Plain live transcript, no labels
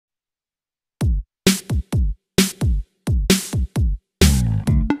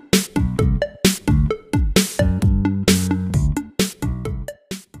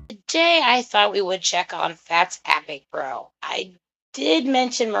I thought we would check on Fatsapphicbro. I did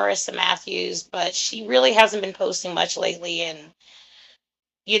mention Marissa Matthews, but she really hasn't been posting much lately, and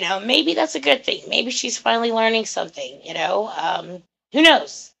maybe that's a good thing. Maybe she's finally learning something. Who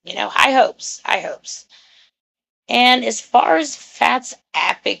knows? High hopes, high hopes. And as far as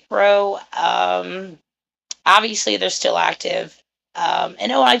Fatsapphicbro, obviously they're still active.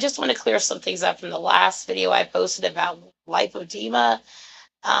 And I just want to clear some things up from the last video I posted about lipodema.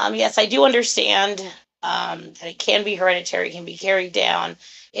 Yes, I do understand that it can be hereditary, can be carried down.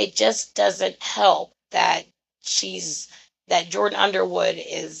 It just doesn't help that Jordan Underwood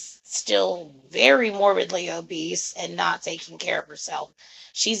is still very morbidly obese and not taking care of herself.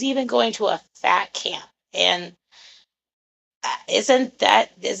 She's even going to a fat camp. And isn't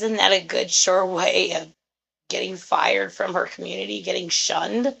that a good sure way of getting fired from her community, getting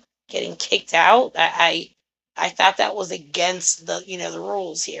shunned, getting kicked out? I thought that was against the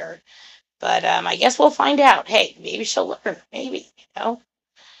rules here. But I guess we'll find out. Hey, maybe she'll learn. Maybe.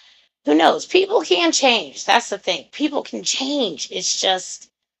 Who knows? People can change. That's the thing. People can change. It's just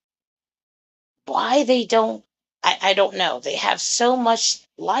why they don't. I don't know. They have so much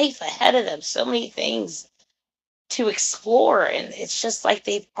life ahead of them, so many things to explore, and it's just like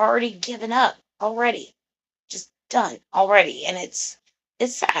they've already given up already, just done already, and it's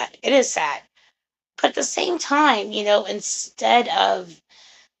sad. It is sad. But at the same time, instead of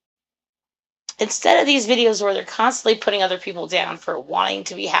these videos where they're constantly putting other people down for wanting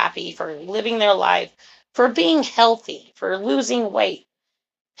to be happy, for living their life, for being healthy, for losing weight,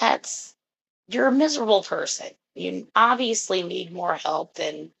 that's you're a miserable person. You obviously need more help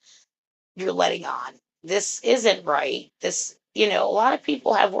than you're letting on. This isn't right. A lot of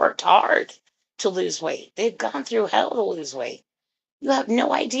people have worked hard to lose weight. They've gone through hell to lose weight. You have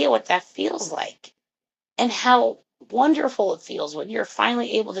no idea what that feels like and how wonderful it feels when you're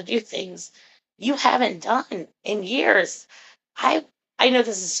finally able to do things you haven't done in years. I I know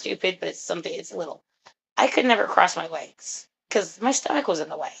this is stupid, but it's little. I could never cross my legs because my stomach was in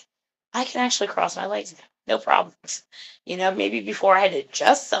the way. I can actually cross my legs now. No problems. Maybe before I had to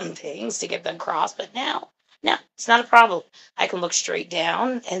adjust some things to get them crossed, but now, no, it's not a problem. I can look straight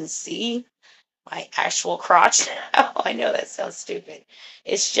down and see my actual crotch now. I know that sounds stupid.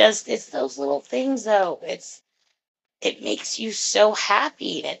 It's those little things though. It makes you so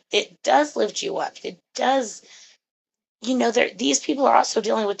happy. It does lift you up. It does, these people are also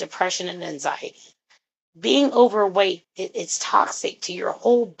dealing with depression and anxiety. Being overweight, it's toxic to your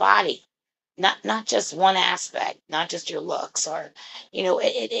whole body, not just one aspect, not just your looks, or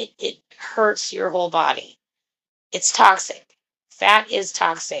it hurts your whole body. It's toxic. Fat is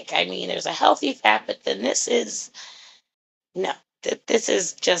toxic. I mean, there's a healthy fat, but then this is no, this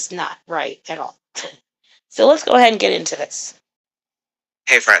is just not right at all. So let's go ahead and get into this.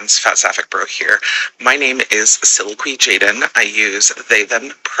 Hey friends, Fatsapphicbro here. My name is Soliloquy Jaden. I use they,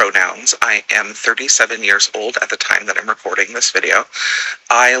 them pronouns. I am 37 years old at the time that I'm recording this video.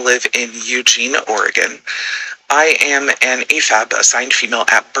 I live in Eugene, Oregon. I am an AFAB, assigned female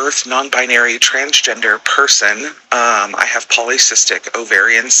at birth, non-binary, transgender person. I have polycystic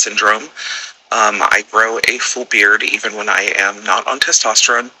ovarian syndrome. I grow a full beard even when I am not on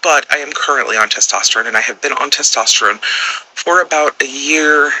testosterone, but I am currently on testosterone, and I have been on testosterone for about a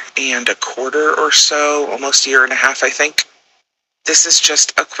year and a quarter or so, almost a year and a half, I think. This is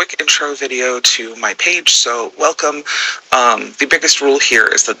just a quick intro video to my page, so welcome. The biggest rule here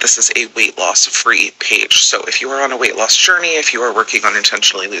is that this is a weight loss free page. So if you are on a weight loss journey, if you are working on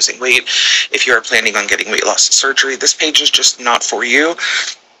intentionally losing weight, if you are planning on getting weight loss surgery, this page is just not for you.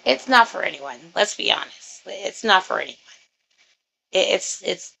 It's not for anyone. Let's be honest. It's not for anyone.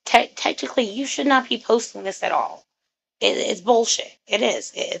 Technically you should not be posting this at all. It's bullshit. It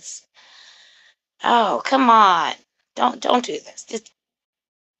is. Oh, come on. Don't do this.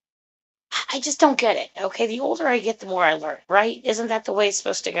 I just don't get it. Okay, the older I get, the more I learn, right? Isn't that the way it's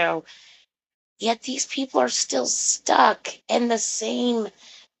supposed to go? Yet these people are still stuck in the same.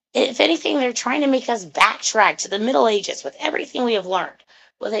 If anything, they're trying to make us backtrack to the Middle Ages with everything we have learned,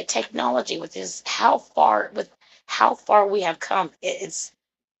 with the technology, with how far we have come. It's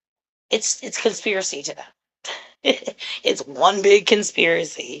conspiracy to them. It's one big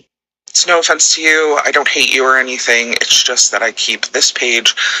conspiracy. It's no offense to you. I don't hate you or anything. It's just that I keep this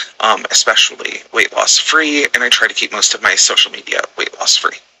page, especially weight loss free, and I try to keep most of my social media weight loss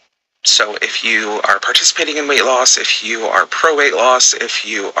free. So if you are participating in weight loss, if you are pro weight loss, if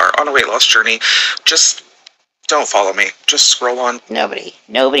you are on a weight loss journey, just don't follow me. Just scroll on.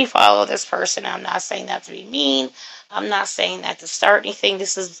 Nobody follow this person. I'm not saying that to be mean. I'm not saying that to start anything.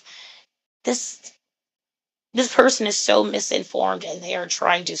 This This person is so misinformed and they are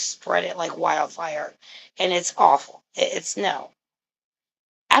trying to spread it like wildfire. And it's awful. It's no.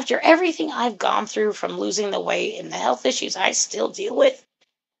 After everything I've gone through from losing the weight and the health issues I still deal with,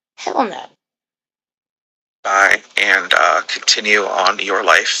 hell no. Bye, and continue on your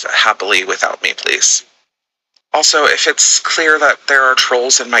life happily without me, please. Also, if it's clear that there are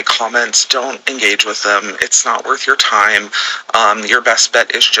trolls in my comments, don't engage with them. It's not worth your time. Your best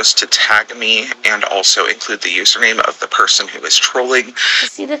bet is just to tag me and also include the username of the person who is trolling.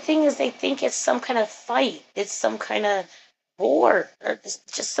 See, the thing is, they think it's some kind of fight. It's some kind of war, or it's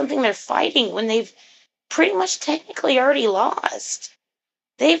just something they're fighting when they've pretty much technically already lost.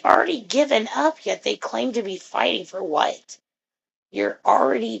 They've already given up, yet they claim to be fighting for what? You're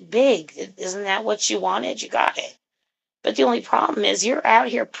already big. Isn't that what you wanted? You got it. But the only problem is you're out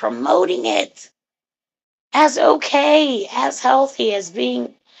here promoting it as okay, as healthy, as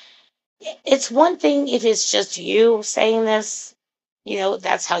being. It's one thing if it's just you saying this,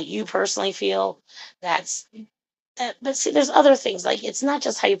 that's how you personally feel. That's but see, there's other things. Like, it's not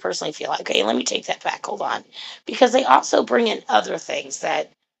just how you personally feel. Okay, let me take that back. Hold on. Because they also bring in other things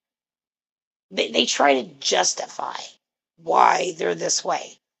that they try to justify why they're this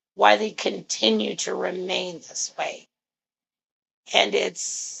way, why they continue to remain this way. And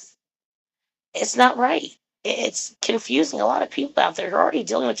it's not right. It's confusing a lot of people out there who are already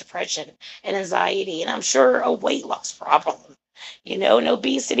dealing with depression and anxiety, and I'm sure a weight loss problem, an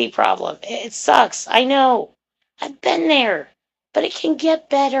obesity problem. It sucks. I know. I've been there, but it can get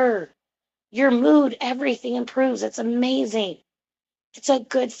better. Your mood, everything improves. It's amazing. It's a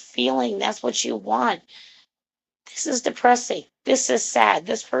good feeling. That's what you want. This is depressing. This is sad.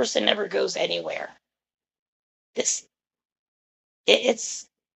 This person never goes anywhere. This it's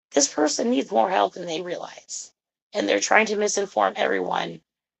this person needs more help than they realize. And they're trying to misinform everyone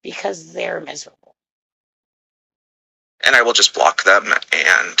because they're miserable. And I will just block them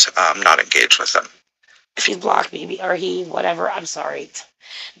and not engage with them. She's blocked me, or he, whatever. I'm sorry.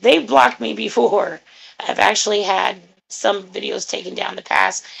 They've blocked me before. I've actually had some videos taken down in the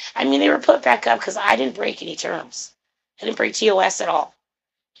past. I mean, they were put back up because I didn't break any terms. I didn't break TOS at all.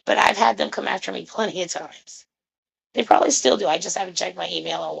 But I've had them come after me plenty of times. They probably still do. I just haven't checked my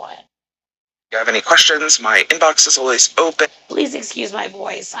email or what. If you have any questions, my inbox is always open. Please excuse my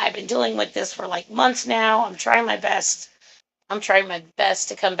voice. I've been dealing with this for like months now. I'm trying my best. I'm trying my best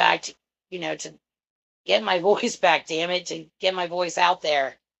to come back to, to get my voice back, damn it, to get my voice out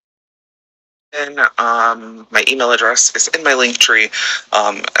there. And my email address is in my link tree,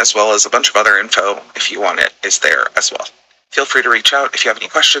 as well as a bunch of other info, if you want it, is there as well. Feel free to reach out if you have any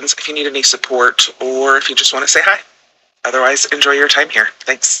questions, if you need any support, or if you just want to say hi. Otherwise, enjoy your time here.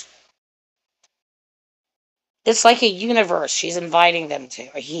 Thanks. It's like a universe she's inviting them to.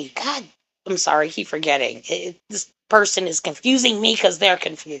 God, I'm sorry, keep forgetting. This person is confusing me because they're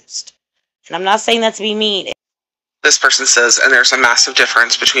confused. And I'm not saying that to be mean. This person says, and there's a massive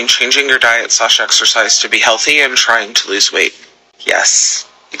difference between changing your diet/exercise to be healthy and trying to lose weight. Yes,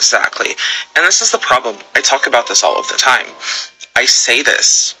 exactly. And this is the problem. I talk about this all of the time. I say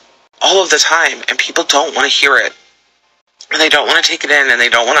this all of the time, and people don't want to hear it. And they don't want to take it in, and they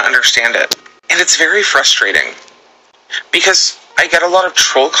don't want to understand it. And it's very frustrating. Because I get a lot of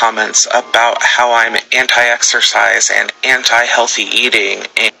troll comments about how I'm anti-exercise and anti-healthy eating.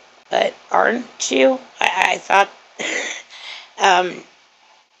 But aren't you? I thought...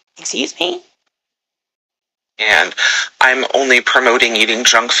 excuse me? And I'm only promoting eating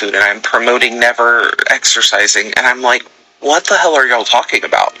junk food, and I'm promoting never exercising, and I'm like, what the hell are y'all talking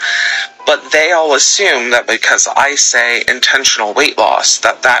about? But they all assume that because I say intentional weight loss,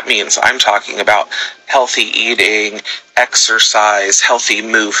 that means I'm talking about healthy eating, exercise, healthy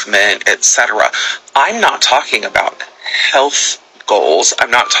movement, etc. I'm not talking about health goals.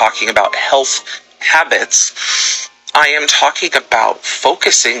 I'm not talking about health habits. I am talking about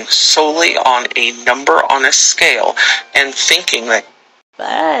focusing solely on a number on a scale and thinking that...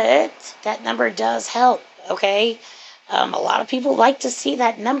 But that number does help, okay? A lot of people like to see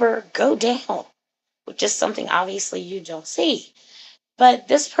that number go down, which is something obviously you don't see. But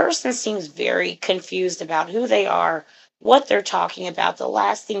this person seems very confused about who they are, what they're talking about. The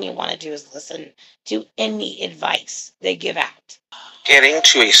last thing you want to do is listen to any advice they give out. Getting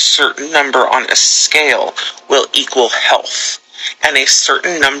to a certain number on a scale will equal health. And a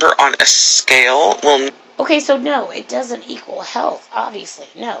certain number on a scale will... Okay, so no, it doesn't equal health, obviously,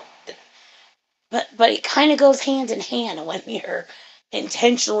 no. But it kind of goes hand in hand when you're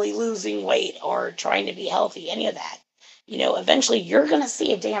intentionally losing weight or trying to be healthy, any of that. Eventually you're going to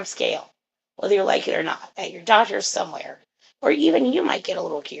see a damn scale, whether you like it or not, at your doctor somewhere. Or even you might get a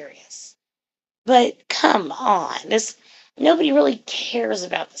little curious. But come on, nobody really cares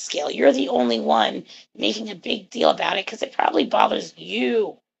about the scale. You're the only one making a big deal about it because it probably bothers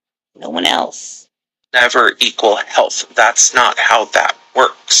you, no one else. Never equal health. That's not how that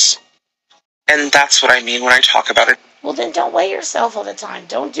works. And that's what I mean when I talk about it. Well, then don't weigh yourself all the time.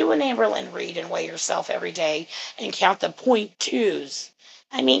 Don't do an Amberlin read and weigh yourself every day and count the 0.2s.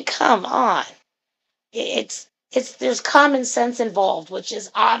 I mean, come on. There's common sense involved, which is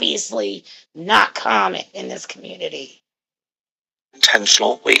obviously not common in this community.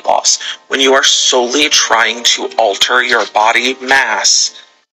 Intentional weight loss, when you are solely trying to alter your body mass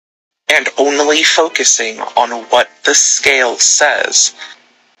and only focusing on what the scale says.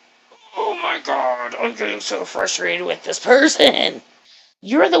 Oh my God, I'm getting so frustrated with this person.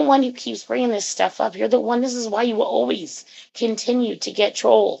 You're the one who keeps bringing this stuff up. You're the one, this is why you will always continue to get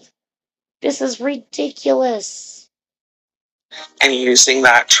trolled. This is ridiculous. And using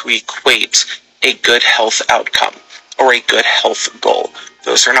that to equate a good health outcome or a good health goal.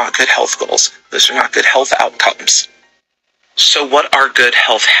 Those are not good health goals. Those are not good health outcomes. So what are good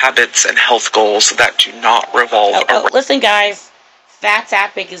health habits and health goals that do not revolve around... Listen, guys.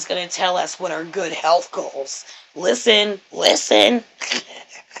 Fatsaphic is going to tell us what are good health goals. Listen.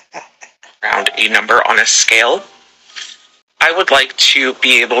 Around a number on a scale. I would like to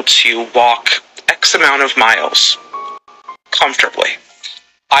be able to walk X amount of miles comfortably.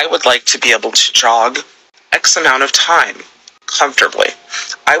 I would like to be able to jog X amount of time comfortably.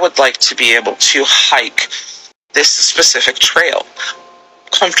 I would like to be able to hike this specific trail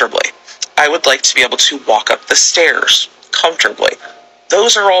comfortably. I would like to be able to walk up the stairs comfortably.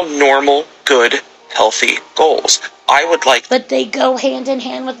 Those are all normal, good, healthy goals. I would like... But they go hand in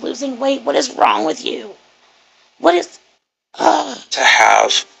hand with losing weight. What is wrong with you? What is... To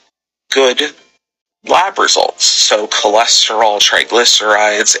have good lab results. So cholesterol,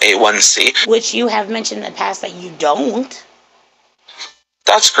 triglycerides, A1C. Which you have mentioned in the past that you don't.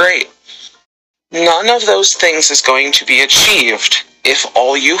 That's great. None of those things is going to be achieved if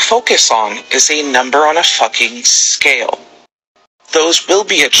all you focus on is a number on a fucking scale. Those will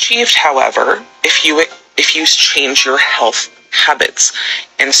be achieved, however, if you change your health habits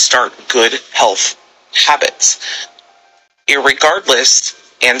and start good health habits.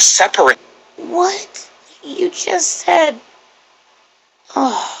 Irregardless and separate... What? You just said...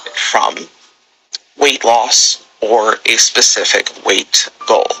 Oh. From weight loss or a specific weight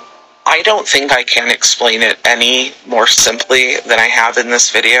goal. I don't think I can explain it any more simply than I have in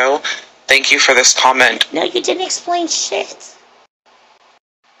this video. Thank you for this comment. No, you didn't explain shit.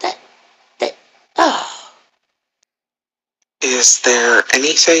 Is there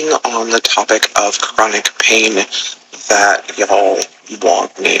anything on the topic of chronic pain that y'all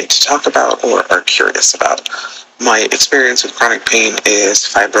want me to talk about or are curious about? My experience with chronic pain is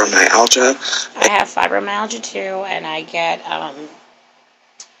fibromyalgia. I have fibromyalgia too, and I get, what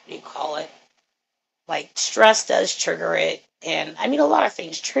do you call it? Like, stress does trigger it, and I mean, a lot of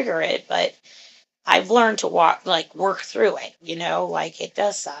things trigger it, but I've learned to work through it, like it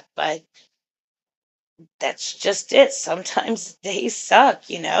does suck, but that's just it. Sometimes days suck,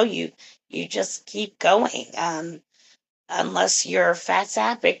 you just keep going. Unless you're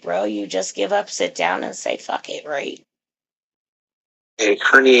Fatsapphicbro, you just give up, sit down, and say fuck it, right? A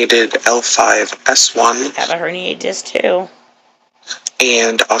herniated L5-S1. I have a herniated disc too.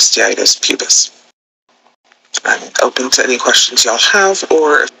 And osteitis pubis. I'm open to any questions y'all have,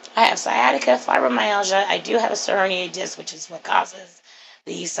 or... I have sciatica, fibromyalgia. I do have a herniated disc, which is what causes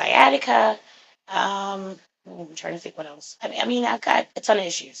the sciatica. I'm trying to think what else. I mean, I've got a ton of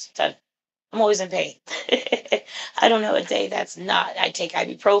issues. I'm always in pain. I don't know a day that's not. I take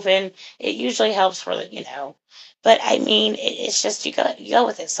ibuprofen. It usually helps for the. But I mean, it's just you go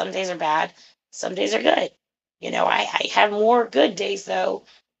with it. Some days are bad. Some days are good. I have more good days though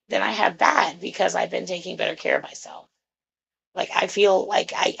than I have bad because I've been taking better care of myself. Like I feel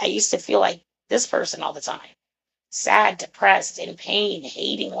like I used to feel like this person all the time. Sad, depressed, in pain,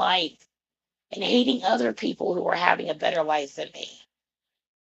 hating life. And hating other people who are having a better life than me.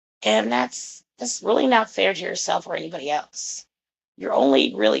 And that's really not fair to yourself or anybody else. You're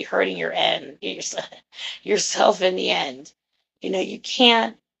only really hurting yourself in the end. You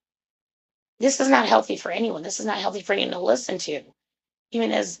can't, this is not healthy for anyone. This is not healthy for anyone to listen to,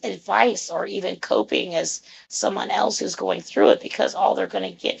 even as advice or even coping as someone else who's going through it, because all they're going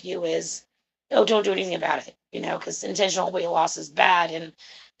to give you is, oh, don't do anything about it, because intentional weight loss is bad and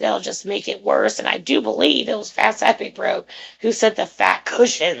they'll just make it worse. And I do believe it was Fatsapphicbro who said the fat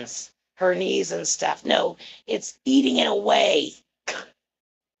cushions her knees and stuff. No, it's eating it away.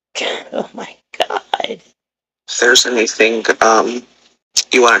 Oh my God. If there's anything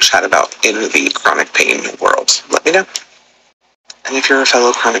you want to chat about in the chronic pain world, let me know. And if you're a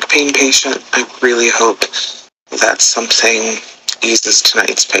fellow chronic pain patient, I really hope that something eases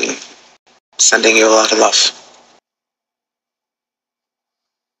tonight's pain. Sending you a lot of love.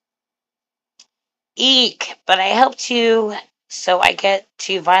 Eek, but I helped you, so I get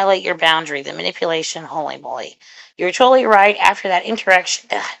to violate your boundary, the manipulation. Holy moly. You're totally right. After that interaction,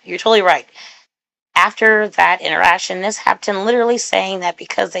 you're totally right. After that interaction, this happened literally saying that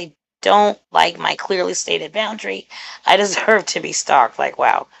because they don't like my clearly stated boundary, I deserve to be stalked. Like,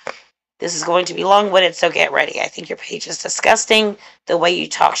 wow. This is going to be long-winded, so get ready. I think your page is disgusting. The way you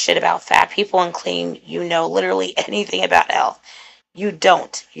talk shit about fat people and claim you know literally anything about health. You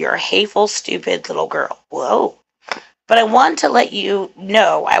don't. You're a hateful, stupid little girl. Whoa. But I want to let you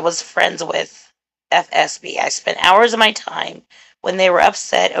know I was friends with FSB. I spent hours of my time when they were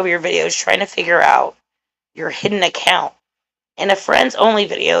upset over your videos trying to figure out your hidden account. In a friends only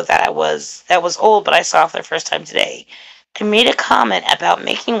video that was old, but I saw for the first time today, I made a comment about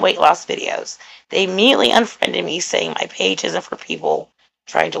making weight loss videos. They immediately unfriended me, saying my page isn't for people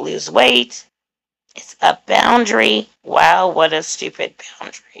trying to lose weight. It's a boundary. Wow, what a stupid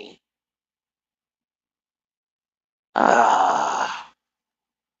boundary. I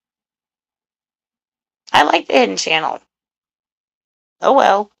like the hidden channel. Oh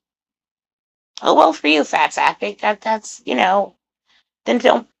well. Oh well for you, Fatsaphic. That's then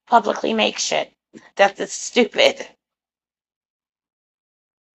don't publicly make shit. That's stupid.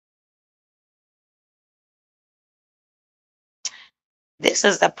 This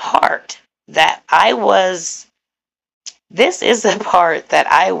is the part that I was this is the part that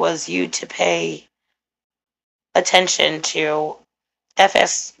I was you to pay attention to.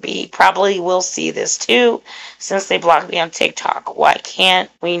 FSB probably will see this too, since they blocked me on TikTok. Why can't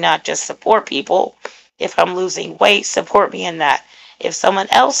we not just support people? If I'm losing weight, support me in that. If someone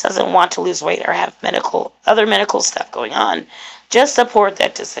else doesn't want to lose weight or have other medical stuff going on, just support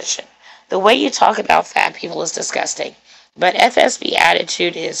that decision. The way you talk about fat people is disgusting. But FSB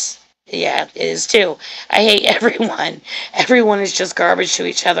attitude is, yeah, it is too. I hate everyone. Everyone is just garbage to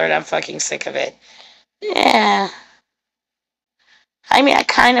each other, and I'm fucking sick of it. Yeah. I mean, I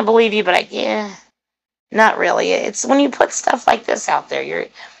kind of believe you, but yeah, not really. It's when you put stuff like this out there,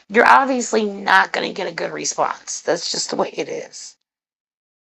 you're obviously not going to get a good response. That's just the way it is.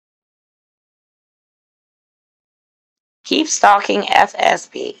 Keep stalking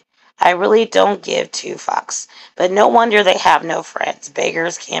FSB. I really don't give two fucks. But no wonder they have no friends.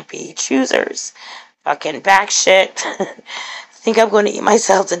 Beggars can't be choosers. Fucking back shit. Think I'm going to eat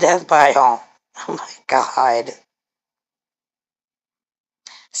myself to death by all. Oh my god.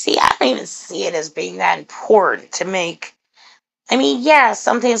 See, I don't even see it as being that important to make. I mean, yeah,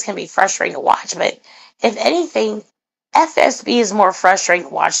 some things can be frustrating to watch, but if anything, FSB is more frustrating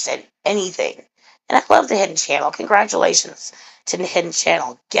to watch than anything. And I love the Hidden Channel. Congratulations to the Hidden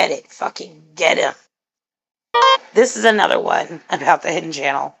Channel. Get it. Fucking get him. This is another one about the Hidden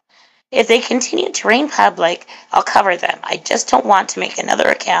Channel. If they continue to rain public, I'll cover them. I just don't want to make another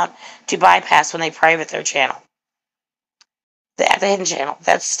account to bypass when they private their channel. At the Hidden Channel.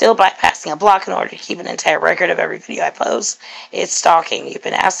 That's still bypassing a block in order to keep an entire record of every video I post. It's stalking. You've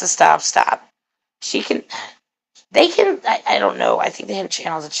been asked to stop. Stop. They can, I don't know. I think the Hidden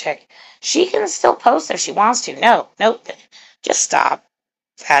Channel is a chick. She can still post if she wants to. No, nope. Just stop.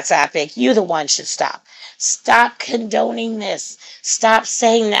 Fatsaphic. You the one should stop. Stop condoning this. Stop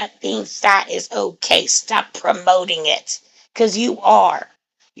saying that being fat is okay. Stop promoting it. Because you are.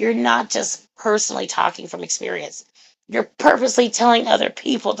 You're not just personally talking from experience. You're purposely telling other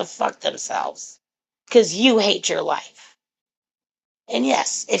people to fuck themselves because you hate your life. And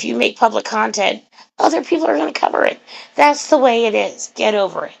yes, if you make public content, other people are going to cover it. That's the way it is. Get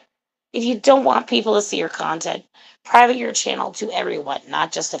over it. If you don't want people to see your content, private your channel to everyone,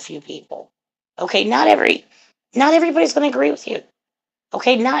 not just a few people. Okay, not everybody's going to agree with you.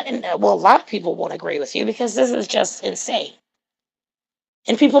 Okay, a lot of people won't agree with you because this is just insane.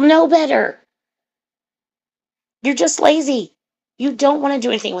 And people know better. You're just lazy. You don't want to do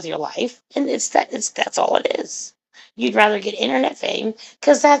anything with your life, and that's all it is. You'd rather get internet fame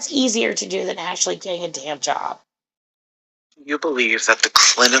because that's easier to do than actually getting a damn job. You believe that the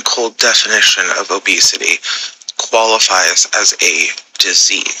clinical definition of obesity qualifies as a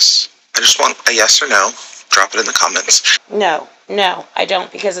disease? I just want a yes or no. Drop it in the comments. No, I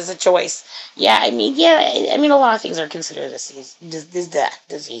don't, because it's a choice. Yeah, a lot of things are considered a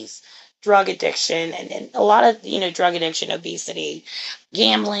disease. Drug addiction and a lot of, drug addiction, obesity,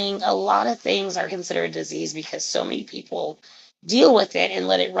 gambling, a lot of things are considered a disease because so many people deal with it and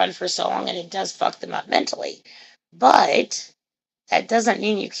let it run for so long, and it does fuck them up mentally. But that doesn't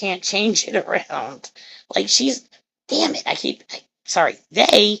mean you can't change it around. Like damn it, sorry,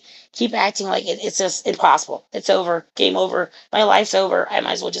 they keep acting like it's just impossible. It's over, game over, my life's over. I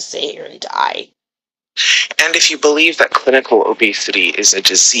might as well just sit here and die. And if you believe that clinical obesity is a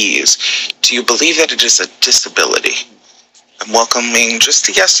disease, do you believe that it is a disability? I'm welcoming just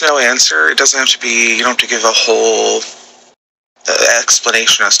a yes/no answer. It doesn't have to be, you don't have to give a whole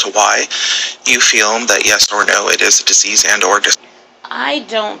explanation as to why you feel that yes or no, it is a disease and or I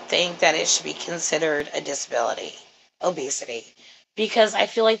don't think that it should be considered a disability, obesity, because I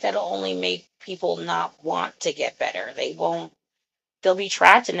feel like that'll only make people not want to get better. They'll be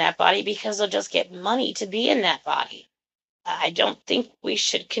trapped in that body because they'll just get money to be in that body. I don't think we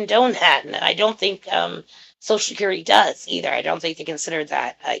should condone that. And I don't think Social Security does either. I don't think they consider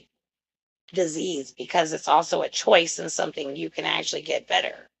that a disease because it's also a choice and something you can actually get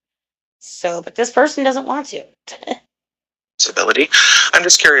better. So, but this person doesn't want to. disability. I'm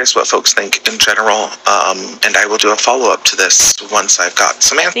just curious what folks think in general, and I will do a follow-up to this once I've got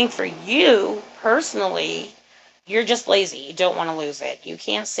some I think for you personally, you're just lazy. You don't want to lose it. You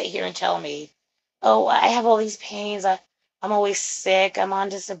can't sit here and tell me, oh, I have all these pains. I'm always sick. I'm on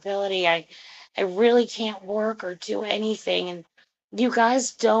disability. I really can't work or do anything. And you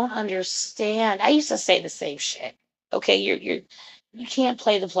guys don't understand. I used to say the same shit. Okay, you can't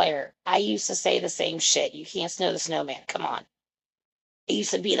play the player. I used to say the same shit. You can't snow the snowman. Come on. I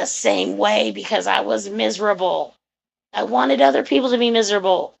used to be the same way because I was miserable. I wanted other people to be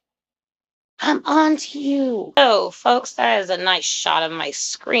miserable. I'm on to you. Oh, folks, that is a nice shot of my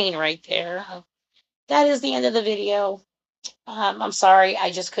screen right there. That is the end of the video. I'm sorry,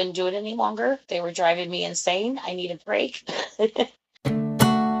 I just couldn't do it any longer. They were driving me insane. I need a break.